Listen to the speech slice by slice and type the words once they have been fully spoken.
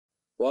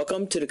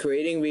Welcome to the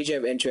Creating Region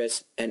of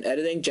Interest and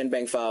Editing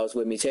GenBank Files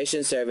with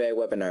Mutation Surveyor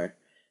webinar.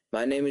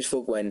 My name is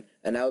Phuc Nguyen,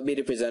 and I will be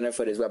the presenter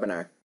for this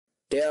webinar.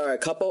 There are a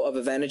couple of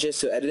advantages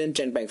to editing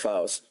GenBank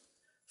files.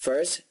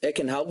 First, it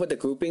can help with the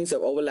groupings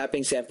of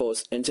overlapping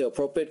samples into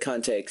appropriate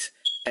context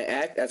and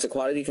act as a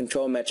quality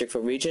control metric for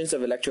regions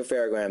of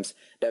electropherograms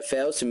that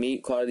fail to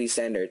meet quality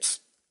standards.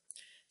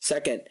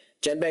 Second,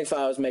 GenBank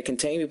files may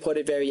contain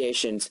reported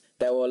variations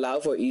that will allow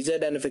for easy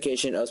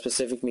identification of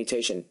specific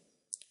mutation.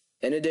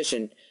 In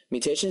addition,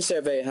 Mutation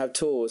Surveyor have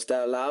tools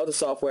that allow the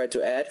software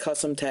to add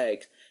custom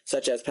tags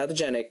such as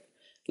pathogenic,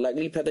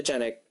 likely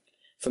pathogenic,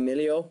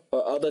 familial,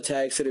 or other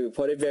tags to the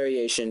reported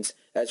variations,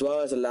 as well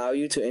as allow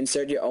you to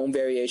insert your own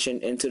variation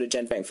into the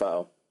GenBank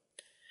file.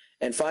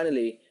 And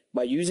finally,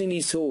 by using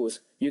these tools,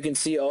 you can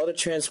see all the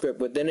transcript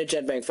within the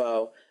GenBank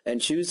file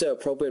and choose the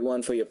appropriate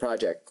one for your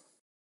project.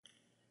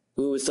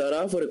 We will start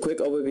off with a quick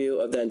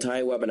overview of the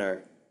entire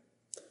webinar.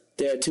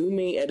 There are two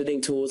main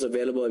editing tools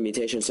available in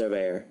Mutation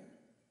Surveyor.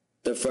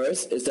 The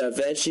first is the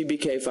Advanced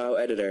GBK File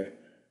Editor,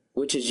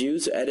 which is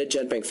used to edit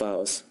GenBank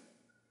files.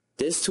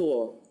 This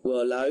tool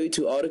will allow you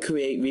to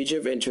auto-create region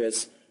of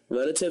interest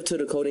relative to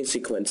the coding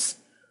sequence,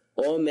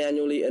 or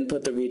manually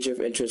input the region of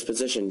interest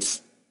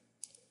positions.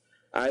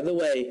 Either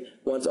way,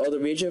 once all the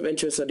region of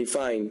interest are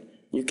defined,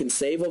 you can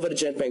save over the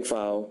GenBank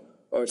file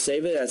or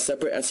save it as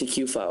separate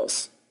SEQ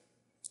files.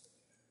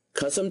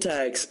 Custom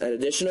tags and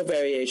additional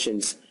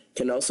variations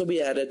can also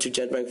be added to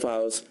GenBank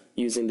files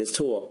using this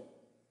tool.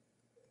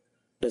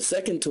 The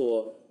second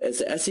tool is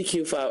the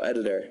SEQ File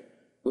Editor,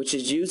 which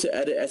is used to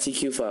edit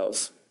SEQ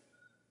files.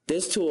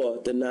 This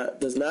tool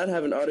does not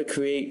have an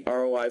auto-create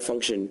ROI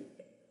function.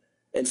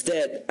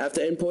 Instead,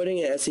 after importing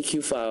an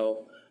SEQ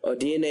file or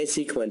DNA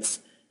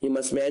sequence, you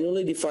must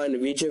manually define the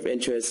region of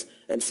interest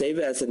and save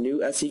it as a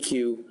new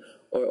SEQ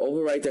or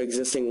overwrite the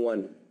existing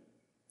one.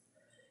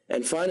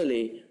 And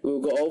finally, we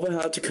will go over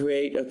how to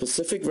create a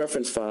specific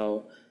reference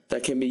file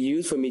that can be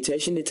used for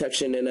mutation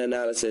detection and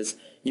analysis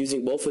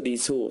using both of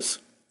these tools.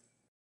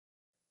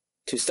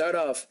 To start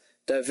off,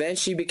 the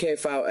Advanced GBK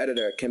File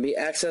Editor can be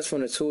accessed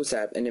from the Tools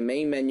tab in the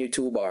main menu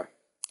toolbar.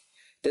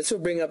 This will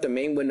bring up the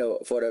main window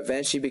for the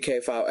Advanced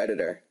GBK File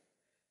Editor.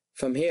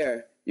 From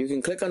here, you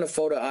can click on the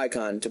folder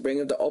icon to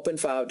bring up the Open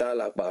File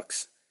dialog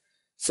box.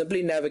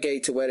 Simply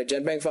navigate to where the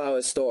GenBank file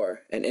is stored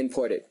and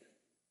import it.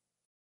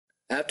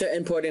 After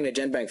importing the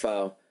GenBank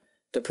file,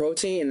 the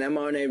protein and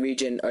mRNA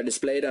region are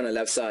displayed on the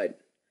left side.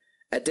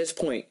 At this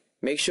point,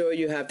 make sure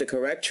you have the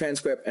correct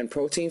transcript and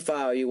protein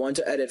file you want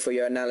to edit for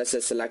your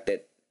analysis selected.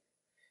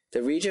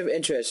 The region of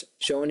interest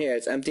shown here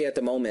is empty at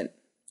the moment.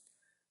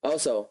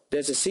 Also,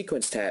 there's a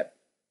sequence tab,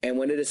 and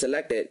when it is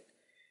selected,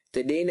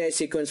 the DNA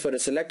sequence for the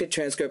selected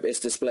transcript is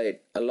displayed,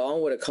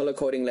 along with a color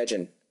coding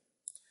legend.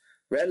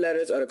 Red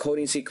letters are the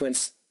coding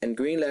sequence, and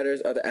green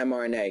letters are the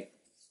mRNA.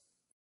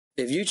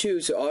 If you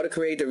choose to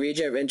auto-create the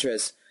region of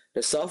interest,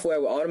 the software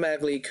will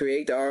automatically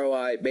create the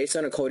ROI based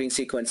on the coding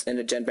sequence in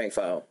the GenBank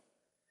file.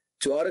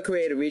 To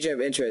auto-create a region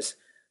of interest,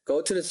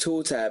 go to the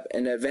Tool tab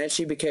in the Advanced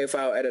GBK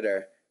File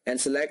Editor and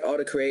select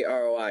Auto-Create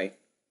ROI.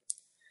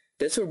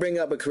 This will bring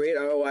up a Create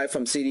ROI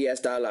from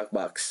CDS dialog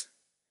box.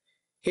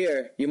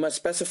 Here, you must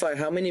specify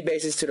how many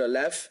bases to the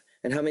left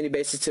and how many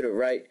bases to the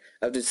right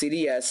of the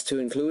CDS to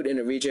include in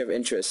the region of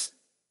interest.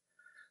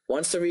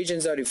 Once the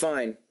regions are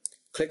defined,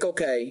 click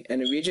OK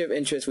and the region of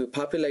interest will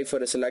populate for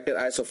the selected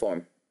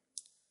isoform.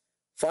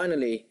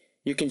 Finally,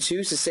 you can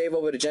choose to save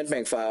over the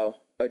GenBank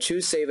file or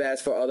choose Save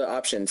As for other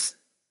options.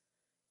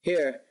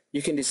 Here,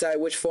 you can decide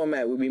which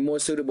format will be more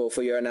suitable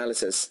for your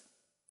analysis.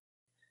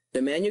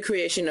 The manual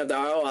creation of the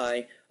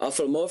ROI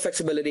offers more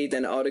flexibility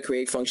than the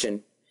auto-create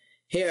function.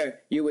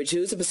 Here, you will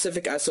choose a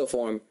specific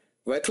isoform,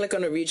 right-click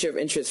on the region of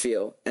interest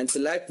field, and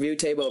select View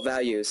Table of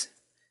Values.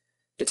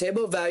 The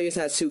table of values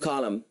has two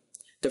columns.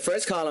 The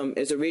first column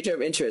is the region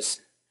of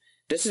interest.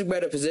 This is where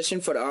the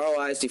position for the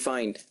ROI is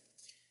defined.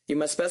 You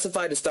must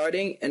specify the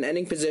starting and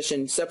ending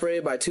position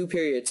separated by 2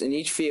 periods in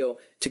each field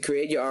to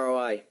create your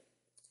ROI.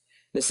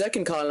 The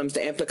second column is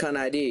the amplicon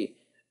ID,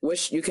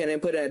 which you can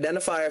input an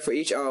identifier for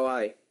each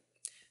ROI.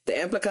 The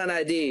amplicon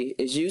ID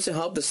is used to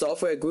help the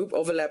software group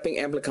overlapping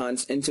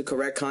amplicons into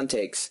correct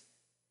context.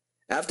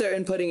 After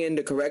inputting in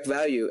the correct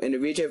value in the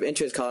region of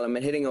interest column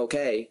and hitting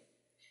OK,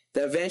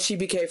 the Advanced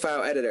GBK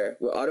File Editor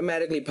will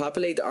automatically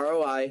populate the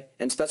ROI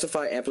and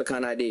specify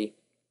amplicon ID.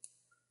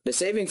 The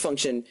saving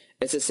function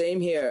is the same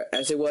here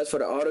as it was for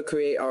the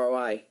auto-create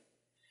ROI.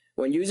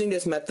 When using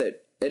this method,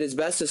 it is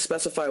best to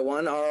specify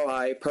one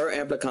ROI per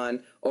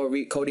amplicon or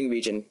coding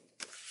region.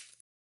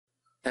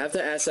 After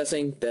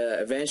accessing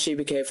the Advanced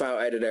GBK File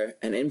Editor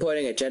and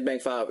importing a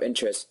GenBank file of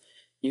interest,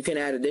 you can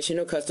add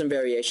additional custom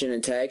variation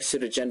and tags to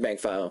the GenBank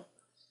file.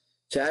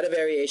 To add a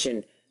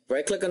variation,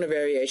 right-click on the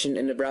variation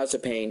in the browser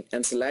pane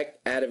and select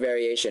Add a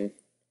Variation.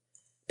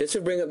 This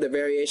will bring up the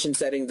Variation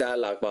Settings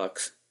dialog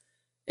box.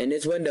 In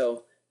this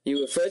window, you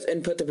will first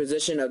input the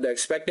position of the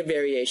expected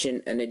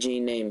variation and the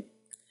gene name.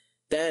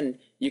 Then,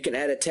 you can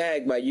add a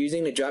tag by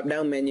using the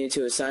drop-down menu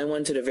to assign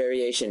one to the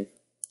variation.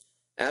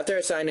 After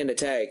assigning the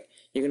tag,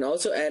 You can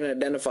also add an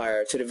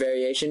identifier to the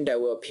variation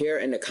that will appear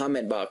in the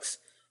comment box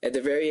if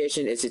the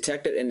variation is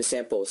detected in the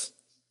samples.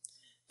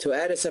 To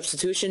add a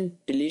substitution,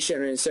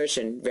 deletion, or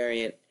insertion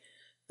variant,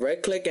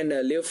 right-click in the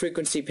allele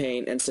frequency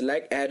pane and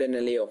select Add an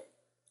allele.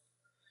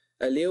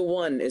 Allele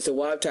 1 is the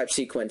wild-type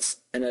sequence,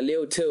 and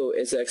allele 2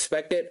 is the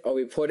expected or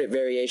reported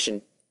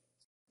variation.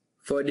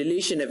 For a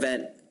deletion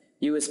event,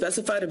 you will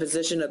specify the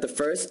position of the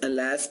first and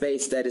last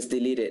space that is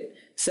deleted,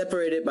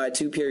 separated by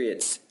 2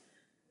 periods.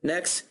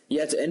 Next, you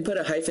have to input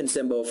a hyphen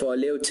symbol for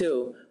allele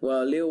 2,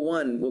 while allele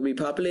 1 will be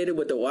populated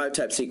with the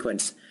wild-type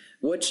sequence,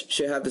 which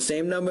should have the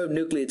same number of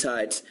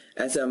nucleotides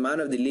as the amount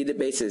of deleted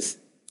bases.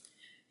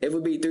 It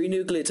would be 3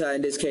 nucleotides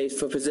in this case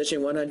for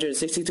position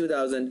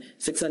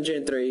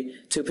 162,603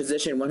 to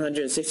position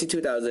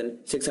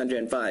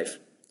 162,605.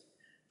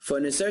 For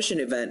an insertion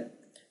event,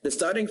 the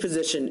starting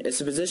position is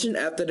the position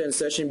after the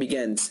insertion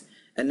begins,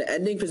 and the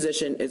ending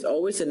position is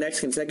always the next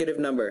consecutive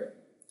number.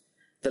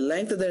 The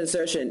length of the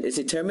insertion is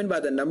determined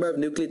by the number of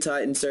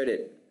nucleotides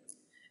inserted.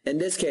 In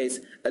this case,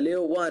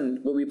 allele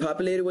 1 will be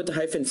populated with the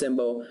hyphen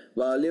symbol,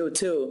 while allele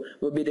 2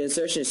 will be the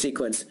insertion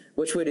sequence,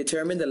 which will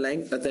determine the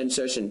length of the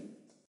insertion.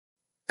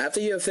 After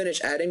you have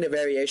finished adding the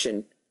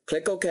variation,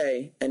 click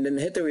OK, and then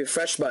hit the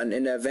refresh button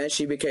in the Advanced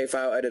GBK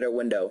File Editor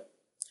window.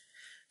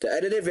 The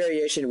edited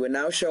variation will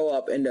now show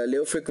up in the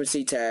allele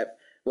frequency tab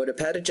with a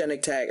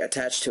pathogenic tag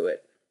attached to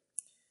it.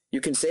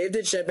 You can save the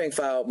GenBank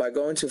file by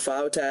going to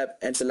File tab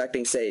and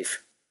selecting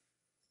Save.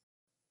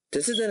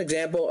 This is an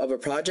example of a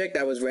project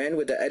that was ran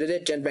with the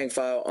edited GenBank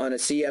file on a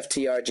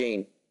CFTR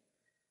gene.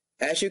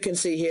 As you can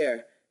see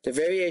here, the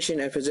variation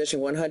at position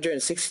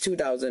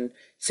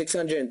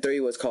 162,603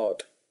 was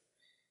called.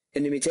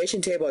 In the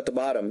mutation table at the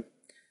bottom,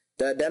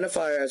 the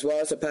identifier as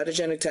well as the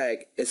pathogenic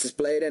tag is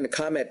displayed in the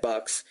comment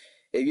box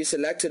if you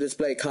select to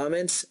display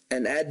comments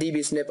and add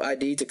dbSNP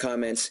ID to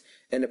comments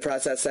in the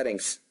process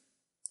settings.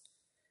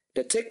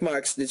 The tick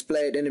marks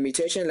displayed in the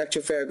mutation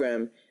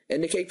electropherogram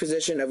indicate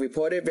position of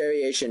reported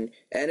variation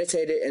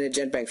annotated in the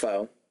GenBank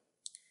file.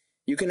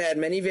 You can add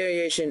many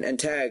variation and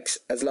tags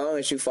as long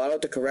as you follow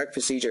the correct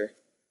procedure.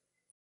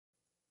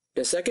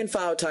 The second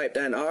file type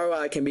that an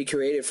ROI can be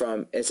created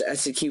from is the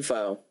SCQ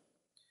file.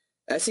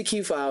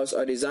 SCQ files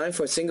are designed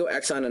for single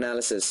exon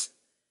analysis.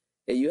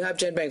 If you have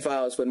GenBank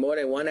files with more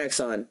than 1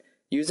 exon,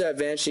 use the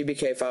Advanced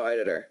GBK File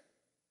Editor.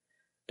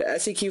 The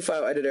SCQ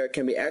File Editor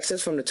can be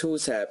accessed from the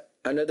Tools tab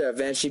under the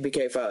Advanced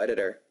GBK File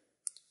Editor.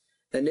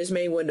 In this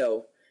main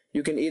window,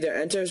 you can either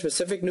enter a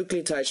specific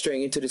nucleotide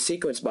string into the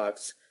sequence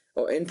box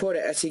or import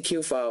an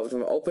SCQ file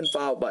from an Open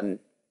File button.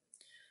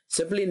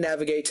 Simply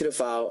navigate to the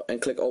file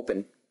and click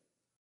Open.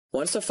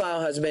 Once the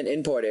file has been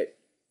imported,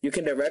 you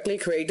can directly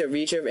create the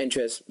region of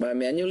interest by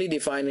manually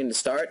defining the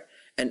start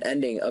and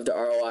ending of the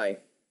ROI.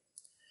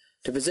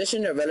 The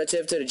positions are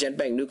relative to the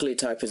GenBank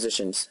nucleotide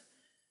positions.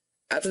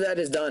 After that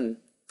is done,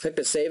 click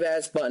the Save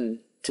As button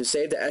to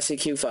save the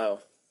SCQ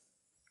file.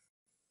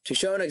 To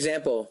show an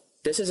example,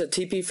 this is a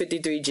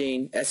TP53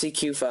 gene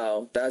SCQ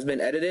file that has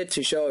been edited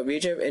to show a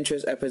region of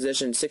interest at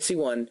position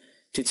 61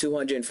 to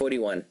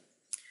 241.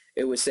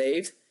 It was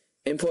saved,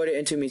 imported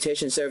into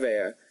Mutation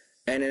Surveyor,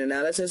 and an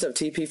analysis of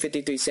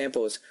TP53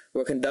 samples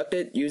were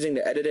conducted using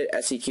the edited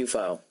SCQ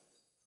file.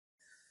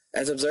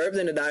 As observed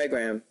in the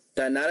diagram,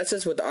 the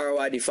analysis with the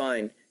ROI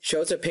defined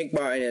shows a pink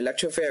bar in the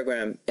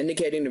electropherogram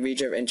indicating the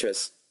region of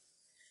interest.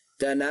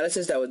 The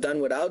analysis that was done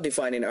without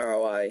defining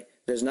ROI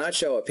does not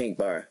show a pink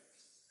bar.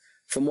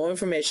 For more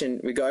information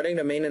regarding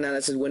the main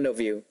analysis window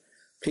view,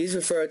 please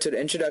refer to the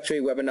introductory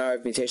webinar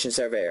of Mutation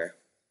Surveyor.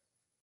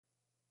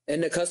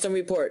 In the custom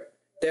report,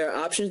 there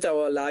are options that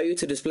will allow you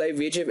to display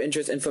region of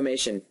interest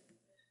information.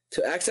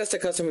 To access the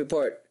custom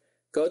report,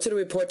 go to the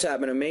Report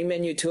tab in the main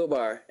menu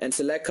toolbar and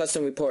select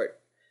Custom Report.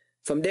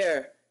 From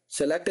there,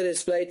 select the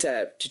Display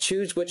tab to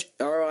choose which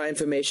ROI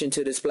information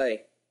to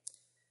display.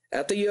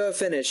 After you are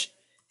finished,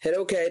 hit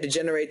OK to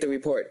generate the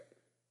report.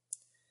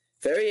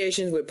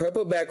 Variations with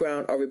purple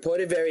background are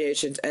reported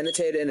variations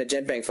annotated in a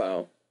GenBank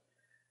file.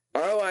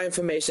 ROI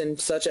information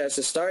such as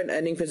the start and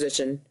ending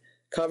position,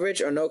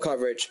 coverage or no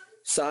coverage,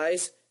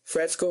 size,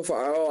 Phred score for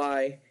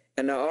ROI,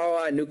 and the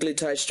ROI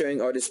nucleotide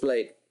string are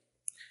displayed.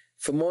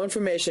 For more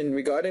information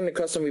regarding the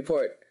custom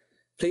report,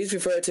 please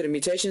refer to the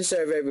Mutation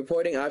Survey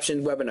Reporting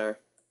Options webinar.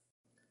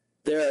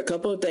 There are a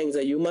couple of things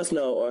that you must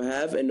know or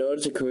have in order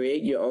to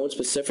create your own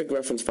specific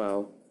reference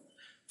file.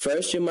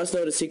 First, you must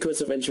know the sequence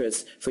of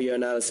interest for your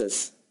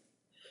analysis.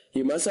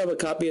 You must have a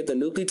copy of the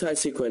nucleotide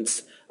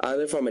sequence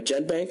either from a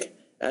GenBank,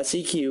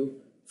 SCQ,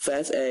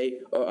 FASTA,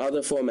 or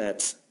other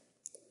formats.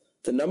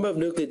 The number of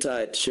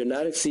nucleotides should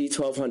not exceed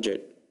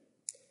 1200.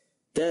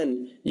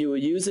 Then, you will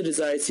use the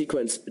desired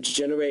sequence to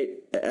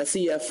generate a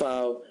SEF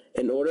file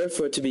in order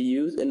for it to be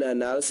used in the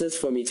analysis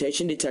for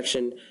mutation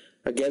detection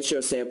against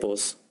your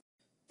samples.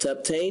 To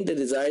obtain the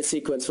desired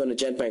sequence from the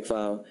GenBank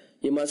file,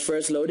 you must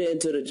first load it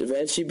into the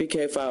Advanced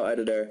GBK File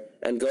Editor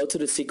and go to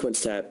the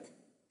Sequence tab.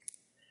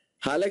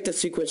 Highlight the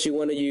sequence you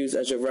want to use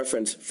as your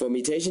reference for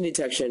mutation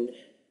detection,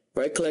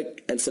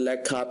 right-click and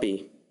select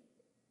Copy.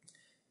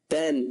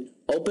 Then,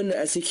 open the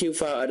SCQ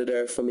File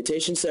Editor for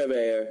Mutation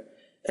Surveyor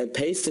and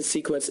paste the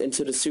sequence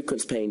into the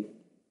sequence pane.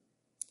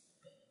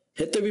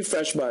 Hit the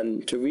refresh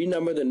button to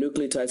renumber the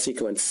nucleotide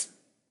sequence.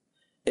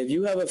 If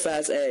you have a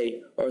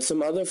FASTA or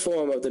some other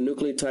form of the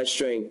nucleotide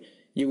string,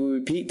 you will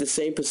repeat the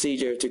same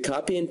procedure to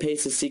copy and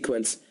paste the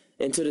sequence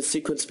into the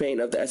sequence pane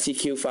of the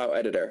SEQ file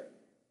editor.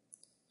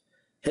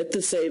 Hit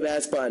the Save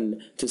As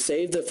button to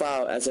save the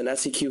file as an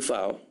SEQ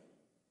file.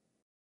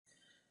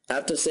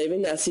 After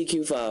saving the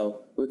SEQ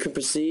file, we can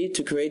proceed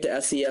to create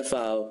the SEF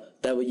file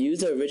that will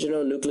use the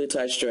original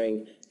nucleotide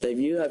string that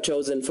you have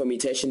chosen for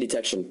mutation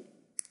detection.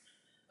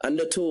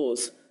 Under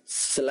Tools,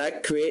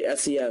 select Create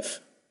SEF.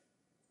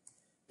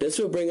 This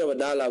will bring up a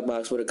dialog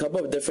box with a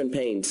couple of different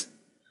panes.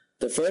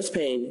 The first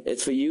pane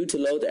is for you to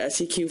load the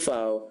SEQ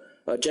file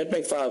or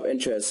GenBank file of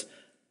interest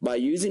by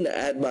using the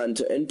Add button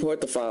to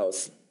import the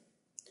files.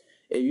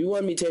 If you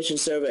want Mutation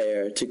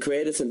Surveyor to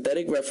create a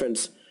synthetic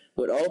reference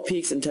with all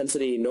peaks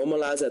intensity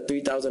normalized at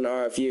 3000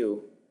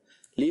 RFU,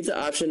 leave the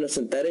option of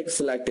synthetic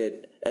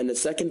selected and the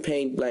second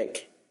pane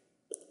blank.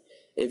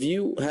 If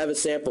you have a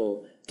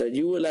sample that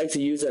you would like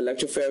to use an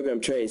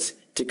electropherogram trace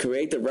to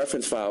create the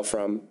reference file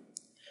from,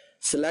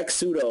 select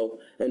sudo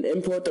and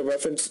import the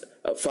reference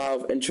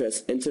file of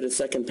interest into the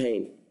second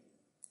pane.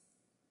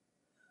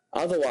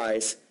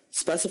 Otherwise,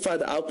 specify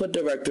the output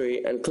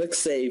directory and click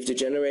Save to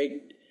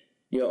generate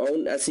your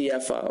own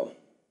SEF file.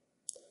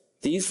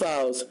 These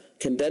files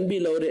can then be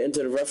loaded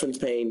into the reference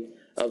pane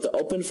of the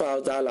Open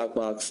Files dialog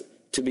box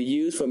to be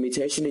used for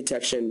mutation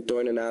detection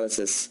during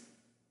analysis.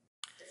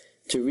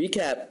 To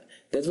recap,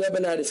 this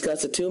webinar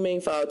discussed the two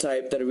main file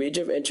types that a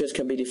region of interest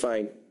can be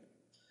defined.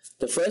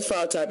 The first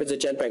file type is a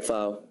GenBank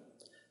file.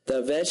 The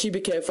Advanced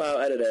GBK file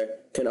editor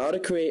can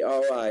auto-create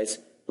ROIs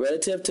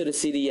relative to the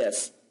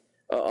CDS,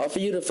 or offer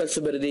you the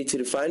flexibility to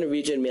define the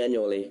region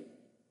manually.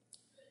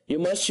 You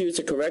must choose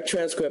the correct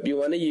transcript you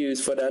want to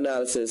use for the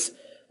analysis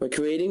when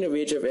creating the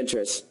region of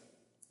interest.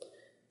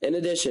 In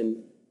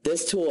addition,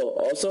 this tool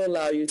also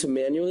allows you to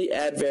manually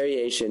add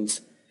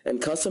variations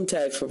and custom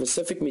tags for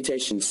specific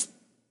mutations.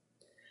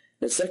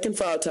 The second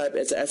file type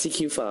is the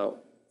SEQ file.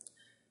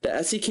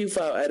 The SEQ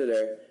file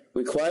editor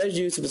requires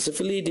you to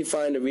specifically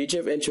define the region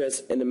of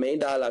interest in the main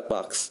dialog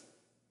box.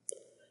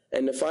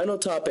 And the final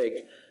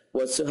topic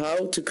was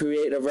how to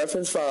create a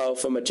reference file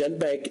from a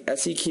GenBank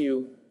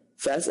SEQ,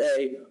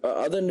 FASTA, or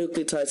other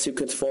nucleotide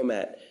sequence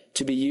format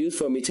to be used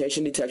for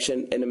mutation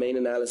detection in the main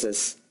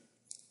analysis.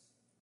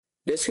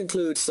 This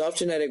concludes Soft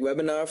Genetic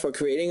webinar for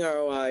creating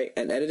ROI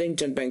and editing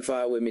GenBank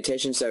file with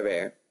Mutation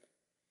Surveyor.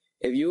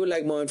 If you would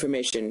like more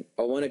information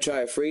or want to try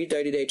a free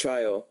 30-day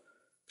trial,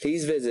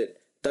 please visit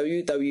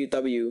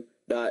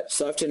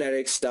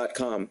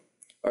www.softgenetics.com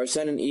or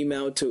send an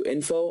email to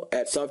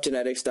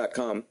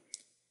info@softgenetics.com.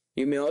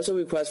 You may also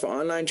request for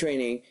online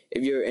training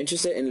if you are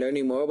interested in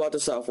learning more about the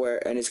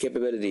software and its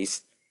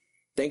capabilities.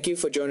 Thank you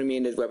for joining me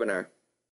in this webinar.